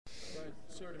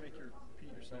sort of make you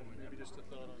repeat yourself? Maybe just a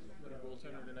thought on the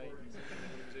goaltender tonight and what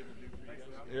he was able to do for you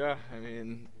guys. Yeah, I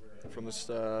mean, from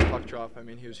the puck drop, I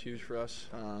mean, he was huge for us.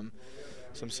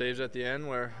 Some saves at the end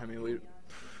where, I mean,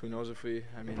 who knows if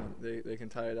they can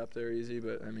tie it up there easy,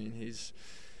 but I mean, he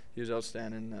was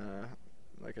outstanding.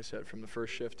 Like I said, from the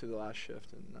first shift to the last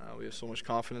shift, and we have so much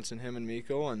confidence in him and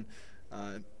Mikko, and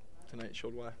tonight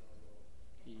showed why.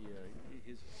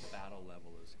 His battle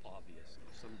level is obvious.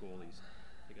 Some goalies,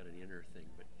 they got an inner thing,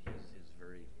 but he's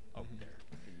very out there.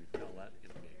 Can you tell that in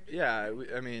the game?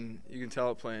 Yeah, I mean, you can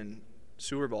tell it playing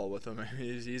sewer ball with him. I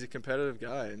mean, he's a competitive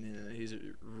guy, and he's a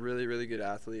really, really good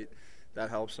athlete. That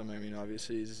helps him. I mean,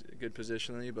 obviously he's good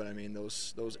positionally, but I mean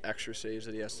those extra saves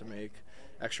that he has to make,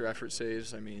 extra effort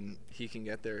saves. I mean, he can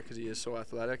get there because he is so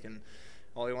athletic, and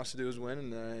all he wants to do is win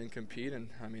and compete. And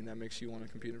I mean, that makes you want to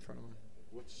compete in front of him.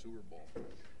 What's sewer ball?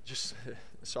 Just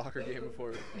a soccer game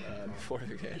before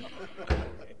the game.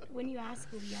 When you ask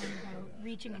Leon about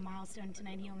reaching a milestone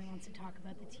tonight, he only wants to talk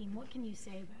about the team. What can you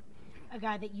say about a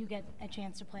guy that you get a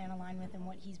chance to play on a line with and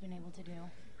what he's been able to do?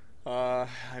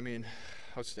 I mean,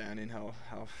 outstanding how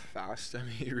fast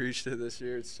he reached it this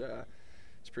year. It's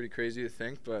pretty crazy to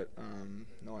think, but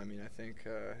no, I mean, I think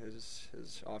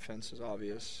his offense is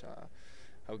obvious.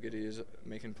 How good he is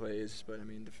making plays, but I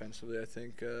mean, defensively, I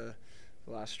think the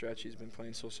last stretch he's been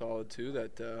playing so solid too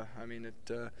that I mean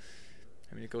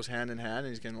it goes hand in hand, and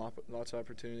he's getting lots of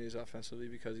opportunities offensively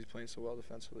because he's playing so well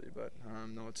defensively. But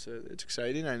no, it's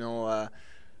exciting. I know.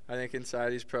 I think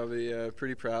inside he's probably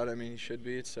pretty proud. I mean, he should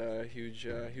be. It's a huge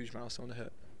milestone to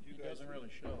hit. It doesn't really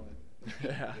show it.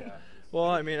 Yeah. Well,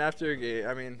 I mean, after a game,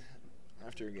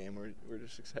 we're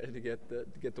just excited to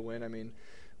get the win. I mean,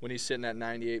 when he's sitting at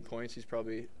 98 points, he's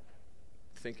probably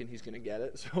thinking he's going to get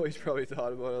it. So he's probably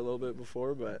thought about it a little bit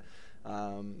before. But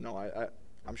no,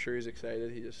 I'm sure he's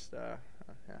excited. He just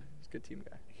he's a good team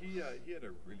guy. He had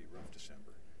a really rough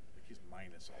December. Like he's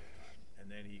minus all the time,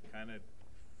 and then he kind of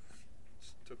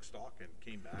took stock and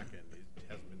came back, and he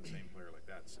hasn't been the same player like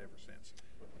that ever since.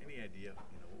 Any idea,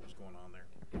 what was going on there?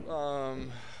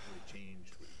 Really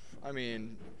changed. I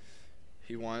mean,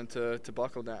 he wanted to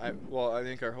buckle down. I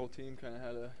think our whole team kind of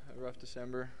had a rough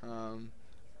December.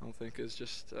 I don't think it's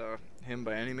just him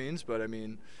by any means, but I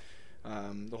mean,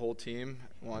 the whole team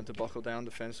wanted to buckle down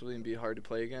defensively and be hard to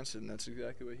play against, and that's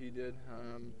exactly what he did.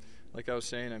 Like I was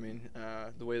saying, I mean,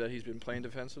 the way that he's been playing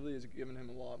defensively has given him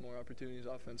a lot more opportunities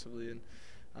offensively, and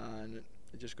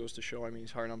it just goes to show. I mean,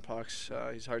 he's hard on pucks.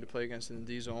 He's hard to play against in the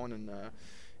D zone, and it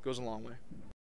goes a long way.